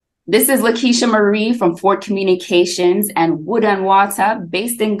This is Lakeisha Marie from Fort Communications and Wood and Water,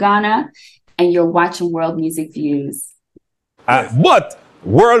 based in Ghana, and you're watching World Music Views. But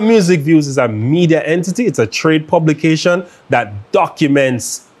World Music Views is a media entity. It's a trade publication that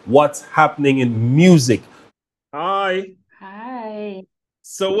documents what's happening in music. Hi. Hi.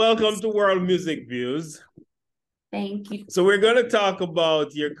 So welcome to World Music Views. Thank you. So we're going to talk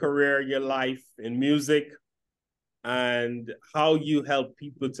about your career, your life in music, and how you help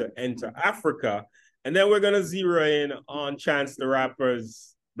people to enter Africa. And then we're going to zero in on Chance the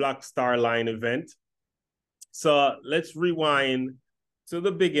Rapper's Black Star Line event. So let's rewind to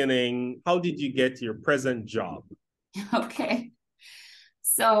the beginning. How did you get to your present job? Okay.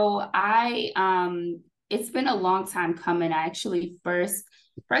 So it's been a long time coming. I actually first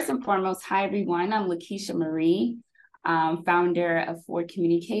and foremost, hi everyone. I'm Lakeisha Marie, founder of Ford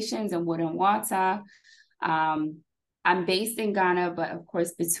Communications and Wood and Water. I'm based in Ghana, but of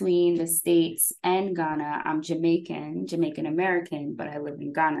course, between the States and Ghana, I'm Jamaican American, but I live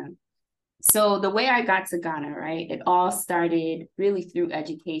in Ghana. So the way I got to Ghana, right, it all started really through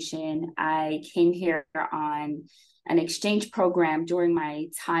education. I came here on an exchange program during my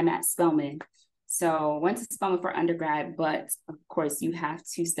time at Spelman. So went to Spelman for undergrad, but of course you have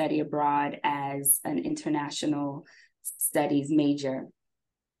to study abroad as an international studies major.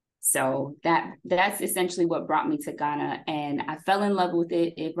 So that's essentially what brought me to Ghana, and I fell in love with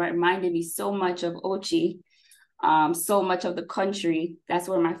it. It reminded me so much of Ochi, so much of the country. That's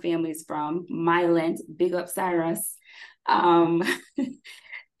where my family is from. Myland, big up Cyrus. A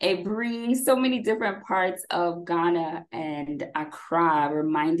breeze, so many different parts of Ghana and Accra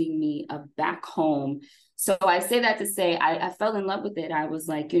reminding me of back home. So I say that to say I fell in love with it. I was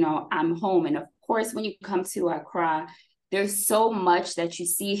like, I'm home. And of course, when you come to Accra, there's so much that you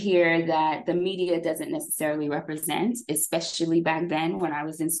see here that the media doesn't necessarily represent, especially back then when I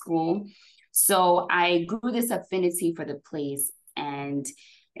was in school. So I grew this affinity for the place and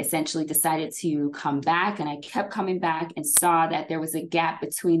essentially decided to come back. And I kept coming back and saw that there was a gap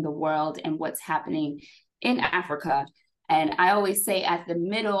between the world and what's happening in Africa. And I always say at the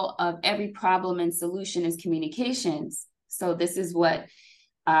middle of every problem and solution is communications. So this is what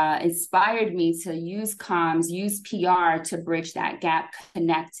inspired me to use comms, use PR to bridge that gap,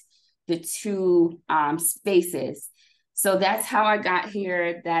 connect the two spaces. So that's how I got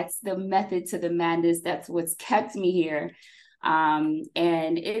here. That's the method to the madness. That's what's kept me here. And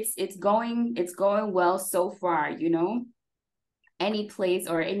it's going well so far. Any place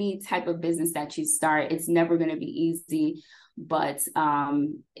or any type of business that you start, it's never going to be easy, but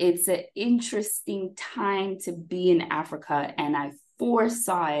it's an interesting time to be in Africa, and I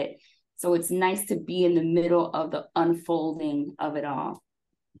foresaw it. So it's nice to be in the middle of the unfolding of it all.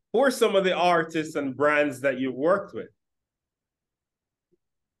 Who are some of the artists and brands that you've worked with?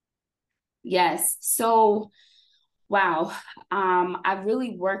 Yes. So, wow. I've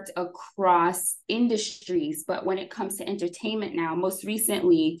really worked across industries, but when it comes to entertainment now, most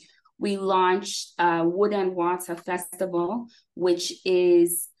recently, we launched Wood and Water Festival, which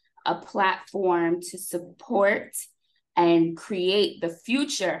is a platform to support and create the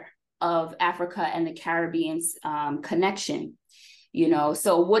future of Africa and the Caribbean's connection. So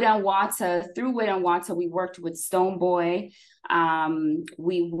through Wood and Water, we worked with Stonebwoy.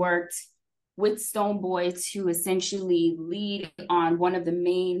 We worked with Stonebwoy to essentially lead on one of the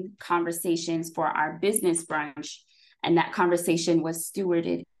main conversations for our business brunch. And that conversation was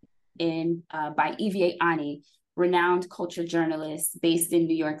stewarded by Evie Ani, renowned culture journalist based in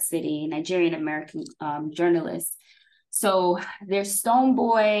New York City, Nigerian American journalist. So there's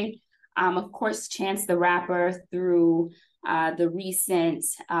Stonebwoy, of course, Chance the Rapper through the recent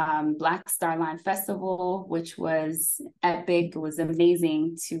Black Star Line Festival, which was epic. It was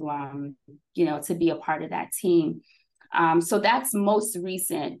amazing to be a part of that team. So that's most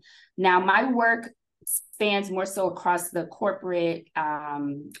recent. Now, my work spans more so across the corporate,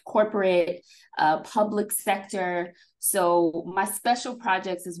 public sector. So my special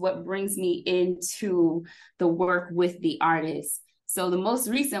projects is what brings me into the work with the artists. So the most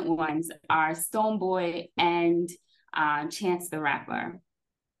recent ones are Stonebwoy and Chance the Rapper.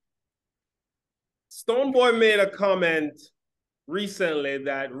 Stonebwoy made a comment recently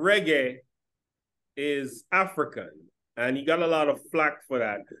that reggae is African, and he got a lot of flack for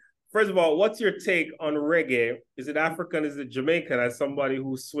that. First of all, what's your take on reggae? Is it African? Is it Jamaican? As somebody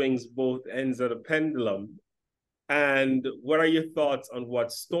who swings both ends of the pendulum. And what are your thoughts on what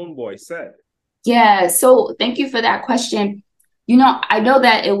Stonebwoy said? Yeah, so thank you for that question. I know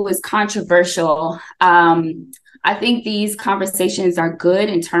that it was controversial. I think these conversations are good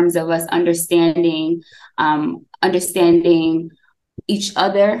in terms of us understanding each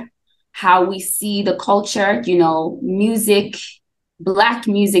other. how we see the culture. You know, music, Black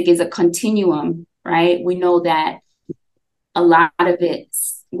music is a continuum, right? We know that a lot of it,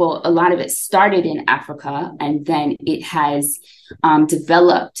 well, a lot of it started in Africa, and then it has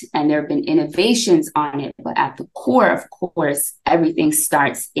developed, and there have been innovations on it. But at the core, of course, everything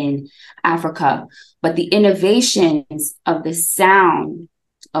starts in Africa. But the innovations of the sound,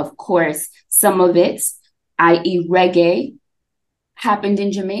 of course, some of it, i.e., reggae, happened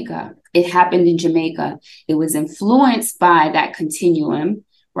in Jamaica. It happened in Jamaica. It was influenced by that continuum,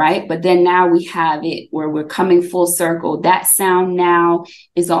 right? But then now we have it where we're coming full circle. That sound now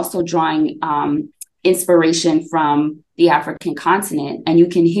is also drawing inspiration from the African continent. And you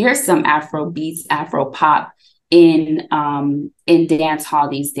can hear some Afro beats, Afro pop in dance hall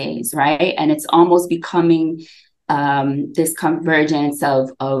these days, right? And it's almost becoming this convergence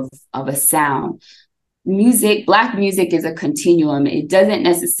of a sound. Music, Black music is a continuum. It doesn't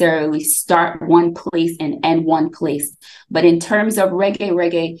necessarily start one place and end one place. But in terms of reggae,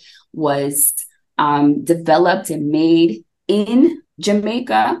 reggae was developed and made in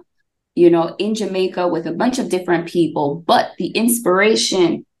Jamaica, you know, in Jamaica with a bunch of different people. But the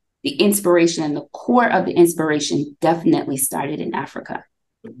inspiration and the core of the inspiration definitely started in Africa.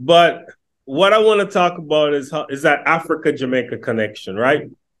 But what I want to talk about is that Africa-Jamaica connection, right?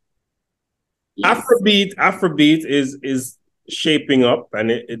 Yes. Afrobeat is shaping up,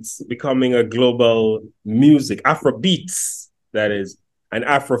 and it's becoming a global music. Afrobeats, that is, and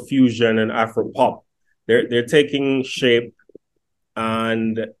Afrofusion and Afropop. They're taking shape,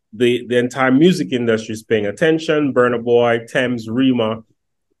 and the entire music industry is paying attention. Burna Boy, Thames, Rema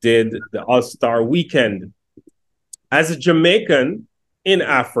did the All-Star Weekend. As a Jamaican in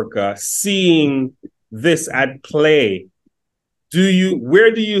Africa, seeing this at play,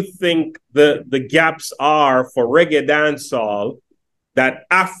 where do you think the gaps are for reggae dancehall that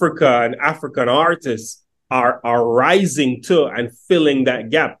Africa and African artists are rising to and filling that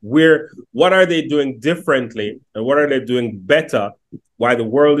gap? What are they doing differently, and what are they doing better? Why the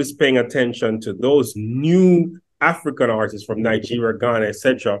world is paying attention to those new African artists from Nigeria, Ghana,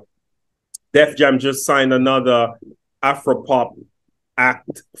 etc. Def Jam just signed another Afropop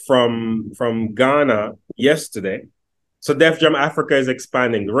act from Ghana yesterday. So Def Jam Africa is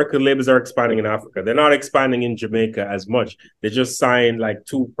expanding. The record labels are expanding in Africa. They're not expanding in Jamaica as much. They just signed like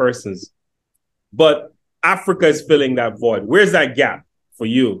 2 persons. But Africa is filling that void. Where's that gap for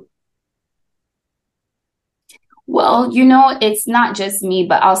you? Well, you know, it's not just me,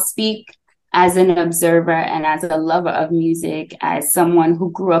 but I'll speak as an observer and as a lover of music, as someone who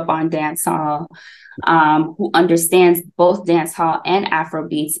grew up on dancehall, who understands both dancehall and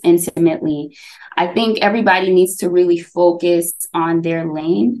Afrobeats intimately. I think everybody needs to really focus on their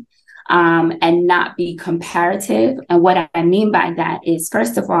lane and not be comparative. And what I mean by that is,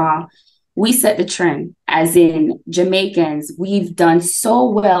 first of all, we set the trend, as in Jamaicans. We've done so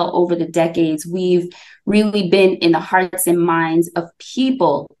well over the decades. We've really been in the hearts and minds of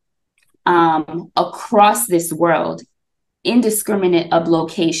people across this world, indiscriminate of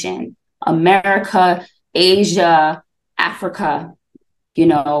location, America, Asia, Africa. You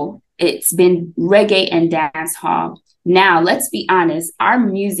know, it's been reggae and dancehall. Now, let's be honest, our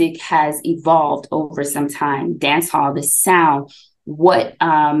music has evolved over some time. Dancehall, the sound, what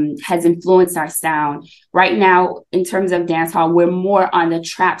has influenced our sound. Right now, in terms of dancehall, we're more on the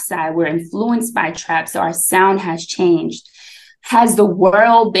trap side. We're influenced by trap, so our sound has changed. Has the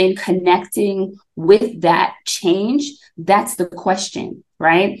world been connecting with that change? That's the question,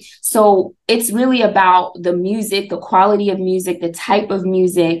 right? So it's really about the music, the quality of music, the type of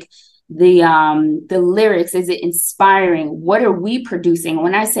music, the lyrics. Is it inspiring? What are we producing?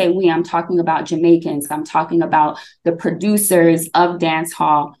 When I say we, I'm talking about Jamaicans. I'm talking about the producers of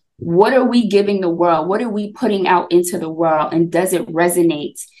dancehall. What are we giving the world? What are we putting out into the world? And does it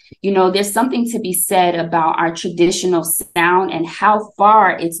resonate? You know, there's something to be said about our traditional sound and how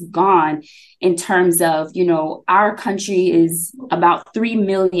far it's gone in terms of, you know, our country is about 3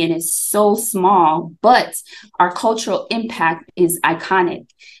 million, is so small, but our cultural impact is iconic.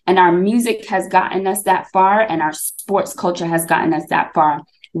 And our music has gotten us that far, and our sports culture has gotten us that far.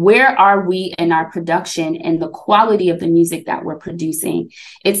 Where are we in our production and the quality of the music that we're producing?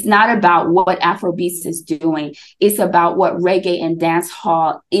 It's not about what Afrobeats is doing. It's about what reggae and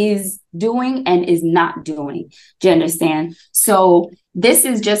dancehall is doing and is not doing. Do you understand? So this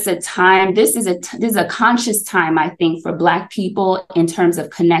is just a time, this is a conscious time, I think, for Black people in terms of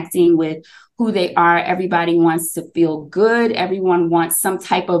connecting with who they are. Everybody wants to feel good. Everyone wants some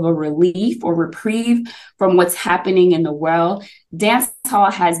type of a relief or reprieve from what's happening in the world. Dance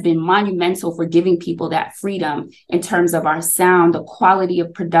hall has been monumental for giving people that freedom in terms of our sound, the quality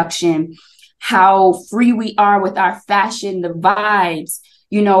of production, how free we are with our fashion, the vibes.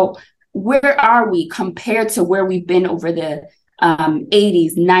 You know, where are we compared to where we've been over the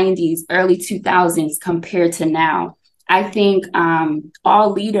 80s, 90s, early 2000s compared to now? I think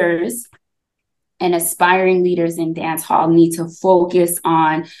all leaders and aspiring leaders in dance hall need to focus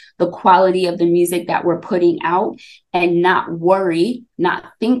on the quality of the music that we're putting out and not worry, not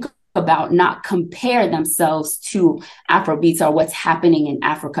think about, not compare themselves to Afrobeats or what's happening in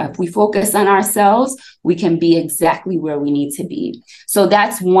Africa. If we focus on ourselves, we can be exactly where we need to be. So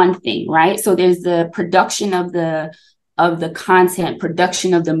that's one thing, right? So there's the production of the content,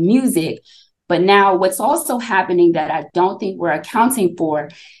 production of the music. But now what's also happening that I don't think we're accounting for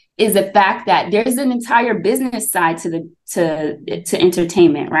is the fact that there's an entire business side to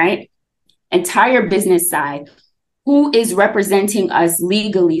entertainment, right? Entire business side. Who is representing us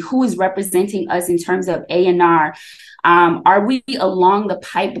legally? Who is representing us in terms of A&R? Are we along the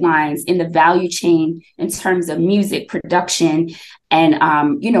pipelines in the value chain in terms of music production and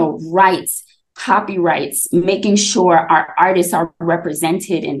rights, copyrights, making sure our artists are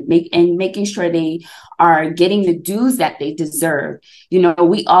represented and making sure they are getting the dues that they deserve? You know,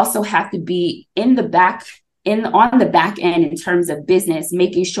 we also have to be on the back end in terms of business,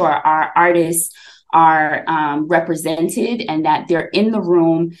 making sure our artists are represented and that they're in the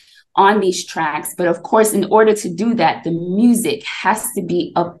room on these tracks. But of course, in order to do that, the music has to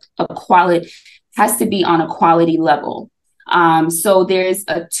be on a quality level. So there's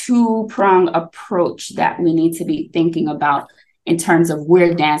a two-pronged approach that we need to be thinking about in terms of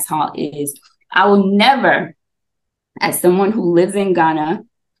where dancehall is. I will never, as someone who lives in Ghana,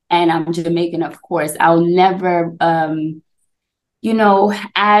 and I'm Jamaican, of course, I'll never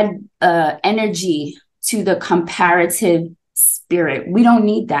add energy to the comparative spirit. We don't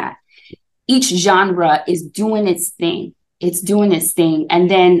need that. Each genre is doing its thing. It's doing its thing. And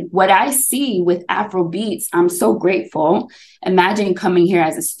then what I see with Afrobeats, I'm so grateful. Imagine coming here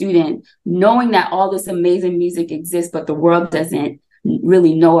as a student, knowing that all this amazing music exists, but the world doesn't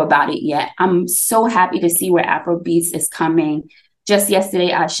really know about it yet. I'm so happy to see where Afrobeats is coming. Just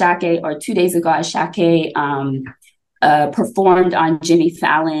yesterday, Ashake, or 2 days ago, Ashake performed on Jimmy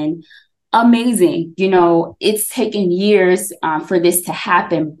Fallon. Amazing. You know, it's taken years for this to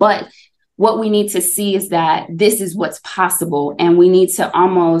happen, but what we need to see is that this is what's possible. And we need to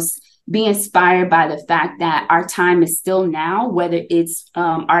almost be inspired by the fact that our time is still now, whether it's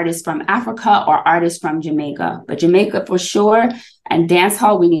artists from Africa or artists from Jamaica. But Jamaica for sure, and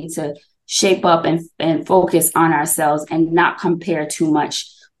dancehall, we need to shape up and focus on ourselves and not compare too much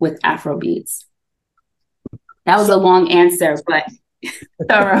with Afrobeats. That was a long answer, but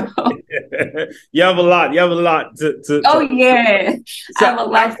thorough. You have a lot. You have a lot to Oh, yeah. So I have a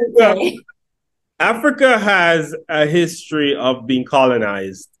lot to say. Africa has a history of being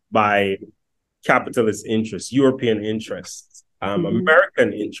colonized by capitalist interests, European interests,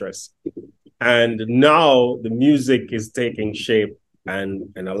 American interests. And now the music is taking shape, and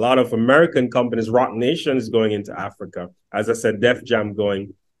a lot of American companies, Roc Nation is going into Africa. As I said, Def Jam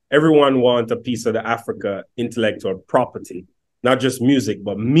going. Everyone wants a piece of the Africa intellectual property, not just music,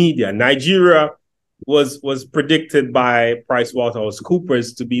 but media. Nigeria was predicted by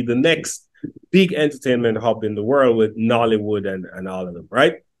PricewaterhouseCoopers to be the next big entertainment hub in the world with Nollywood and all of them,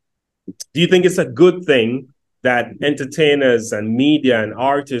 right? Do you think it's a good thing that entertainers and media and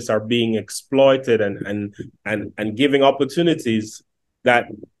artists are being exploited and giving opportunities that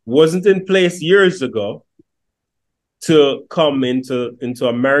wasn't in place years ago to come into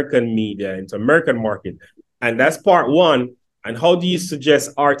American media, into American market? And that's part one. And how do you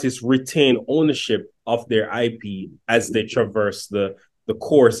suggest artists retain ownership of their IP as they traverse the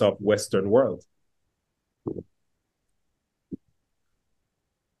course of Western world?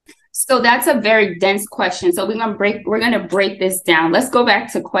 So that's a very dense question. So we're gonna break this down. Let's go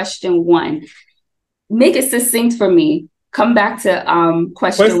back to question one. Make it succinct for me. Come back to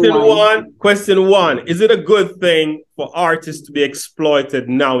question one. Question one. Is it a good thing for artists to be exploited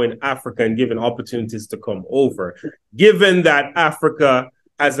now in Africa and given opportunities to come over, given that Africa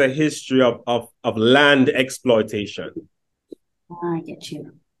has a history of land exploitation? I get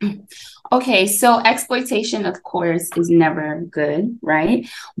you. Okay, so exploitation, of course, is never good, right?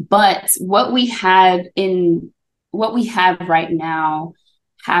 But what we have right now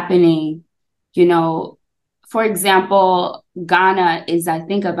happening, for example, Ghana is, I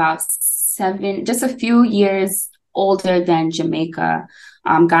think, about just a few years older than Jamaica.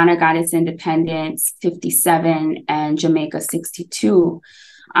 Ghana got its independence 57 and Jamaica 62.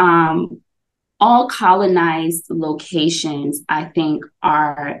 Um, all colonized locations, I think,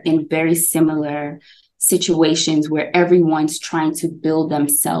 are in very similar situations where everyone's trying to build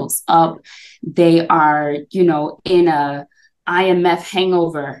themselves up. They are, in a IMF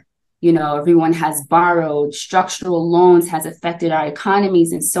hangover. Everyone has borrowed. Structural loans has affected our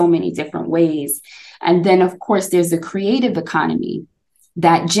economies in so many different ways. And then, of course, there's the creative economy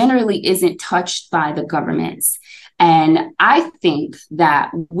that generally isn't touched by the governments. And I think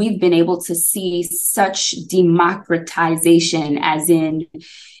that we've been able to see such democratization, as in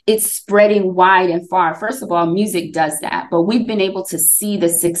it's spreading wide and far. First of all, music does that, but we've been able to see the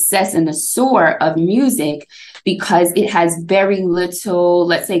success and the soar of music because it has very little,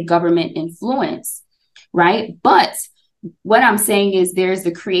 let's say, government influence, right? But what I'm saying is there's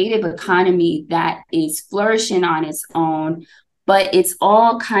the creative economy that is flourishing on its own, but it's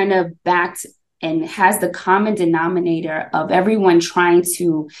all kind of backed and has the common denominator of everyone trying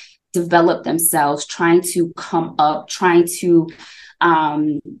to develop themselves, trying to come up, trying to,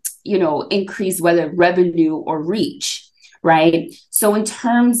 increase whether revenue or reach, right? So in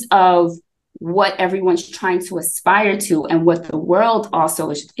terms of what everyone's trying to aspire to and what the world also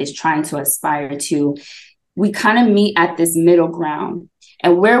is trying to aspire to, we kind of meet at this middle ground.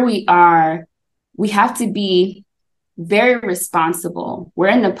 And where we are, we have to be very responsible. We're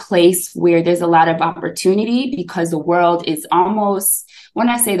in a place where there's a lot of opportunity because the world is almost, when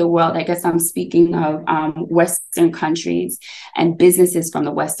I say the world, I guess I'm speaking of Western countries and businesses from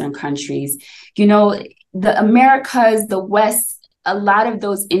the Western countries. The Americas, the West, a lot of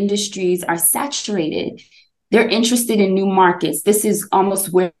those industries are saturated. They're interested in new markets. This is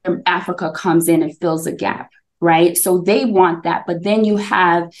almost where Africa comes in and fills a gap, right? So they want that. But then you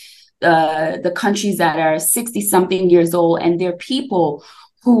have the countries that are 60 something years old and they're people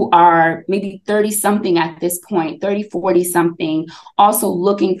who are maybe 30 something at this point, 30, 40 something, also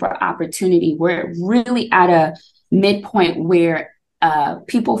looking for opportunity. We're really at a midpoint where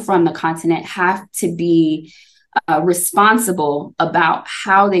people from the continent have to be responsible about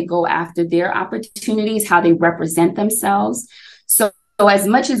how they go after their opportunities, how they represent themselves. So as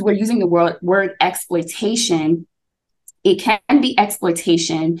much as we're using the word exploitation, it can be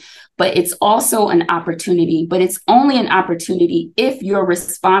exploitation, but it's also an opportunity. But it's only an opportunity if you're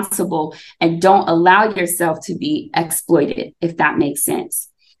responsible and don't allow yourself to be exploited, if that makes sense.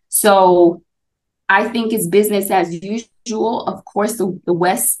 So I think it's business as usual. Of course, the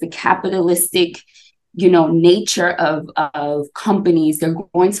West, the capitalistic nature of companies, they're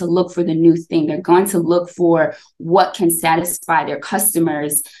going to look for the new thing. They're going to look for what can satisfy their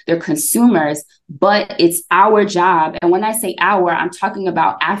customers, their consumers, but it's our job. And when I say our, I'm talking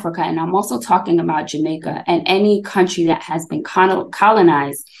about Africa, and I'm also talking about Jamaica and any country that has been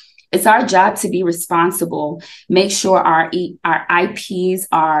colonized. It's our job to be responsible, make sure our IPs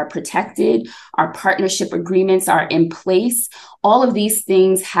are protected, our partnership agreements are in place. All of these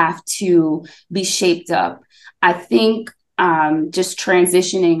things have to be shaped up. I think just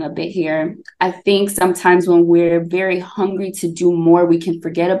transitioning a bit here, I think sometimes when we're very hungry to do more, we can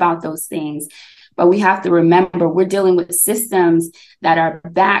forget about those things. But we have to remember we're dealing with systems that are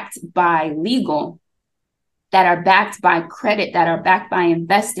backed by legal, that are backed by credit, that are backed by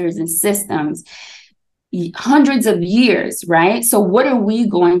investors and systems, hundreds of years, right? So what are we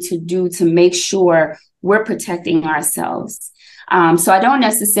going to do to make sure we're protecting ourselves? So I don't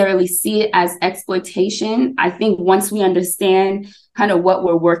necessarily see it as exploitation. I think once we understand kind of what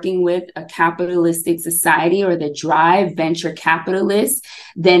we're working with, a capitalistic society or the drive, venture capitalists,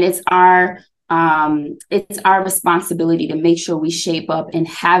 then it's our responsibility to make sure we shape up and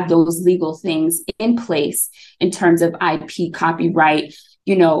have those legal things in place in terms of IP, copyright,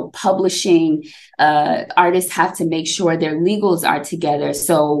 publishing. Artists have to make sure their legals are together.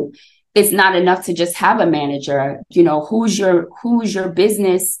 So it's not enough to just have a manager. Who's your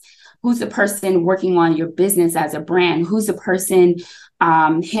business? Who's the person working on your business as a brand? Who's the person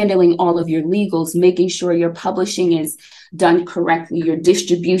handling all of your legals, making sure your publishing is done correctly, your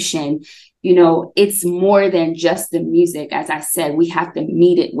distribution? It's more than just the music. As I said, we have to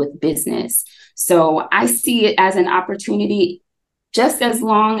meet it with business. So I see it as an opportunity, just as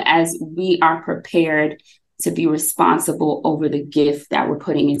long as we are prepared to be responsible over the gift that we're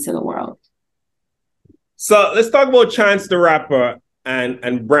putting into the world. So let's talk about Chance the Rapper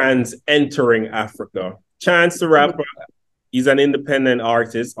and brands entering Africa. Chance the Rapper, he's an independent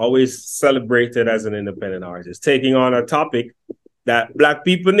artist, always celebrated as an independent artist, taking on a topic that Black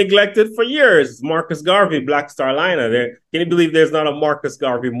people neglected for years. Marcus Garvey, Black Star Liner. Can you believe there's not a Marcus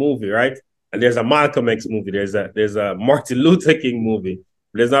Garvey movie, right? And there's a Malcolm X movie. There's a Martin Luther King movie.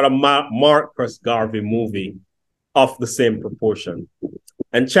 There's not a Marcus Garvey movie of the same proportion.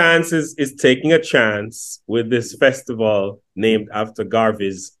 And Chance is taking a chance with this festival named after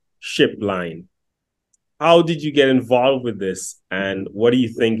Garvey's ship line. How did you get involved with this? And what do you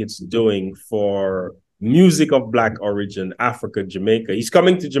think it's doing for music of Black origin, Africa, Jamaica? He's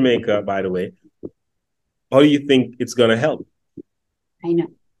coming to Jamaica, by the way. How do you think it's going to help? I know.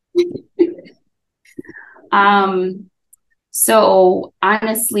 So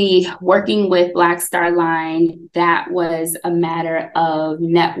honestly, working with Black Star Line, that was a matter of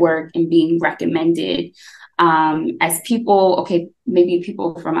network and being recommended. As people, okay, maybe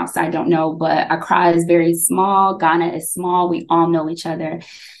people from outside don't know, but Accra is very small. Ghana is small. We all know each other.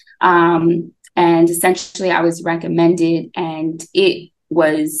 And essentially I was recommended, and it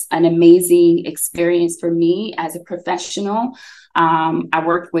was an amazing experience for me as a professional. I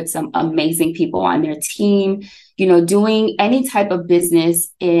worked with some amazing people on their team. You know, doing any type of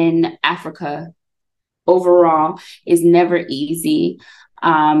business in Africa overall is never easy.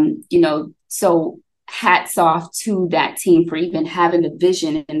 So hats off to that team for even having the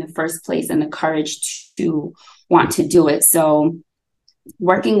vision in the first place and the courage to want to do it. So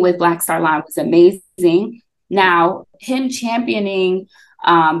working with Black Star Line was amazing. Now, him championing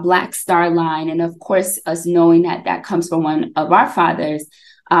Black Star Line, and of course, us knowing that comes from one of our fathers,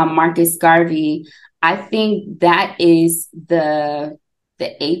 Marcus Garvey, I think that is the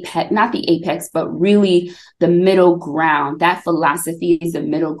apex, not the apex, but really the middle ground. That philosophy is the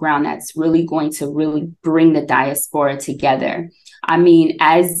middle ground that's really going to really bring the diaspora together. I mean,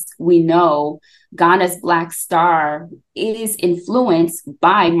 as we know, Ghana's Black Star is influenced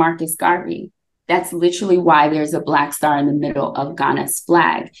by Marcus Garvey. That's literally why there's a Black Star in the middle of Ghana's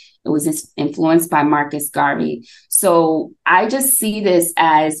flag. It was influenced by Marcus Garvey. So I just see this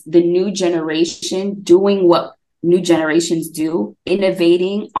as the new generation doing what new generations do,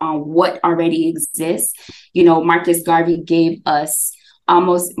 innovating on what already exists. You know, Marcus Garvey gave us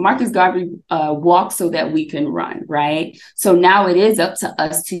Marcus Garvey walked so that we can run, right? So now it is up to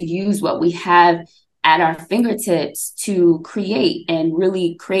us to use what we have at our fingertips to create and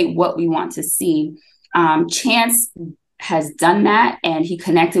really create what we want to see. Chance has done that, and he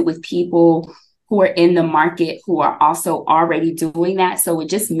connected with people who are in the market who are also already doing that. So it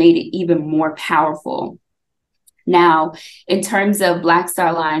just made it even more powerful. Now, in terms of Black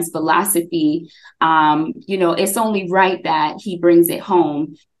Star Line's philosophy, it's only right that he brings it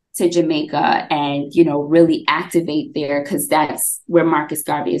home to Jamaica and, really activate there, because that's where Marcus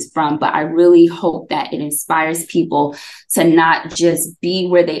Garvey is from. But I really hope that it inspires people to not just be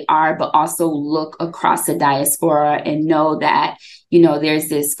where they are, but also look across the diaspora and know that, there's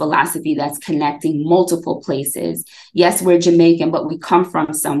this philosophy that's connecting multiple places. Yes, we're Jamaican, but we come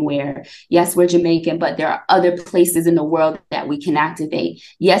from somewhere. Yes, we're Jamaican, but there are other places in the world that we can activate.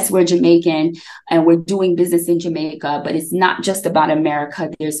 Yes, we're Jamaican and we're doing business in Jamaica, but it's not just about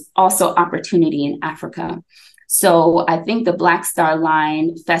America. There's also opportunity in Africa. So I think the Black Star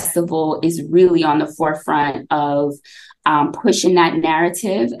Line Festival is really on the forefront of pushing that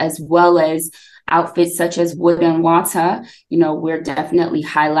narrative, as well as outfits such as Wood and Water. We're definitely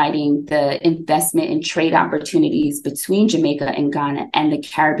highlighting the investment and trade opportunities between Jamaica and Ghana and the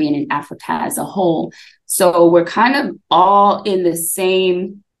Caribbean and Africa as a whole. So we're kind of all in the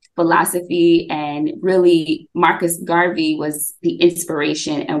same philosophy, and really Marcus Garvey was the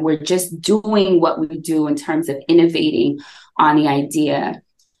inspiration, and we're just doing what we do in terms of innovating on the idea.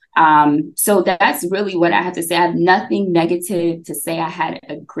 So that's really what I have to say. I have nothing negative to say. I had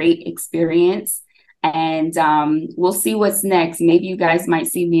a great experience, and we'll see what's next. Maybe you guys might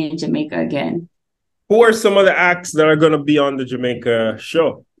see me in Jamaica again. Who are some of the acts that are going to be on the Jamaica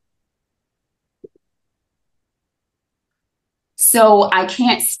show? So I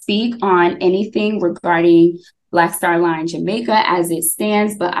can't speak on anything regarding Black Star Line Jamaica as it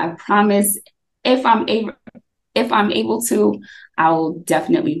stands, but I promise if I'm able to, I will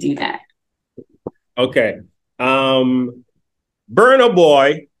definitely do that. Okay. Burna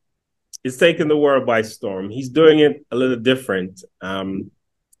Boy is taking the world by storm. He's doing it a little different.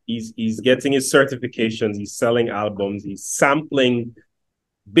 He's getting his certifications. He's selling albums. He's sampling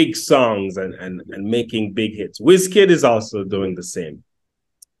big songs and making big hits. Wizkid is also doing the same.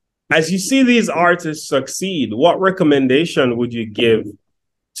 As you see these artists succeed, what recommendation would you give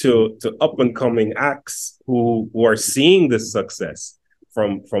to up-and-coming acts who are seeing this success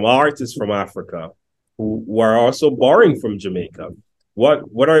from artists from Africa who are also borrowing from Jamaica? What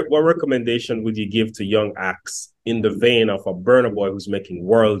recommendation would you give to young acts in the vein of a Burna Boy who's making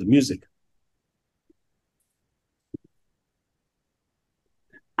world music?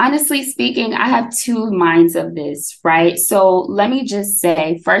 Honestly speaking, I have two minds of this, right? So let me just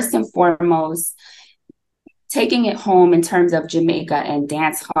say, first and foremost, taking it home in terms of Jamaica and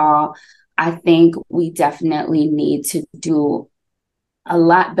dance hall, I think we definitely need to do a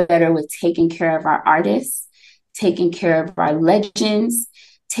lot better with taking care of our artists, taking care of our legends,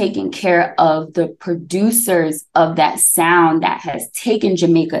 taking care of the producers of that sound that has taken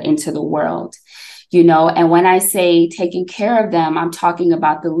Jamaica into the world. You know, and when I say taking care of them, I'm talking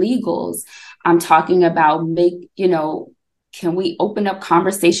about the legals. I'm talking about can we open up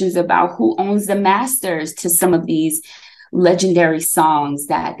conversations about who owns the masters to some of these legendary songs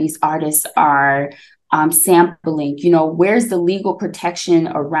that these artists are sampling? You know, where's the legal protection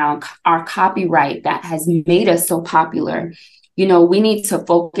around our copyright that has made us so popular? You know, we need to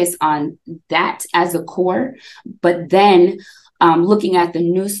focus on that as a core, but then looking at the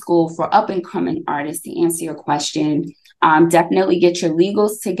new school for up and coming artists, to answer your question, definitely get your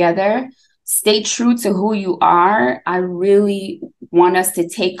legals together. Stay true to who you are. I really want us to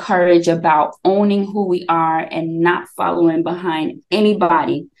take courage about owning who we are and not following behind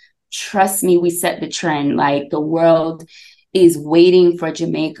anybody. Trust me, we set the trend. Like, the world is waiting for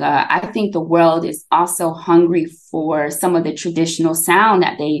Jamaica. I think the world is also hungry for some of the traditional sound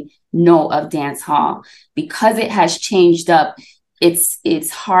that they know of dance hall. Because it has changed up,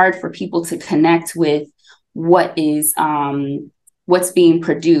 it's hard for people to connect with what is what's being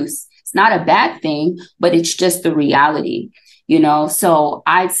produced. It's not a bad thing, but it's just the reality, you know? So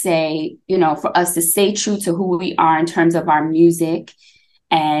I'd say, you know, for us to stay true to who we are in terms of our music,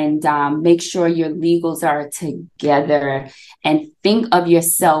 and make sure your legals are together, and think of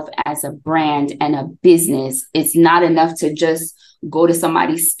yourself as a brand and a business. It's not enough to just go to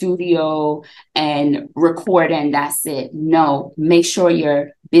somebody's studio and record and that's it. No, make sure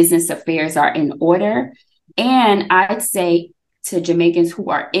your business affairs are in order. And I'd say to Jamaicans who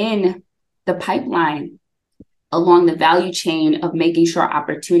are in the pipeline along the value chain of making sure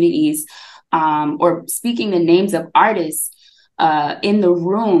opportunities or speaking the names of artists in the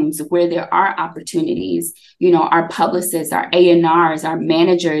rooms where there are opportunities, you know, our publicists, our A&Rs, our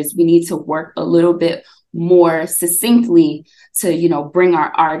managers, we need to work a little bit more succinctly to, you know, bring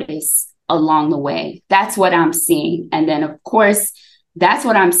our artists along the way. That's what I'm seeing. And then, of course, that's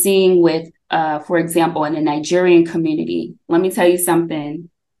what I'm seeing with, for example, in the Nigerian community. Let me tell you something.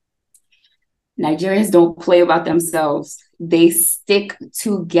 Nigerians don't play about themselves. They stick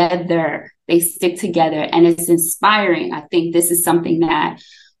together. They stick together, and it's inspiring. I think this is something that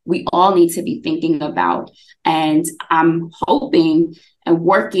we all need to be thinking about. And I'm hoping and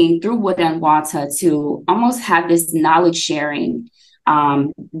working through Wood and Water to almost have this knowledge sharing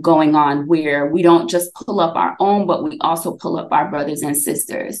going on, where we don't just pull up our own, but we also pull up our brothers and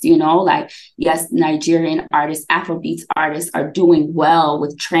sisters, you know, like, yes, Nigerian artists, Afrobeats artists are doing well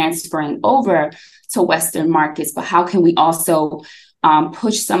with transferring over to Western markets, but how can we also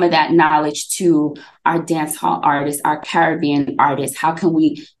push some of that knowledge to our dance hall artists, our Caribbean artists? How can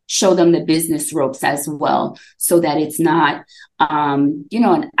we show them the business ropes as well, so that it's not, you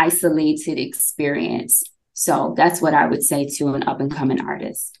know, an isolated experience? So that's what I would say to an up and coming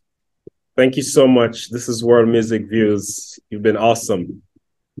artist. Thank you so much. This is World Music Views. You've been awesome.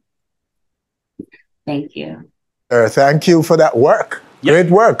 Thank you. Thank you for that work. Yep.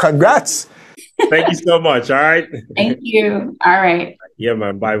 Great work. Congrats. Thank you so much. All right. Thank you. All right. Yeah,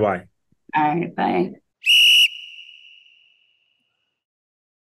 man. Bye-bye. All right. Bye.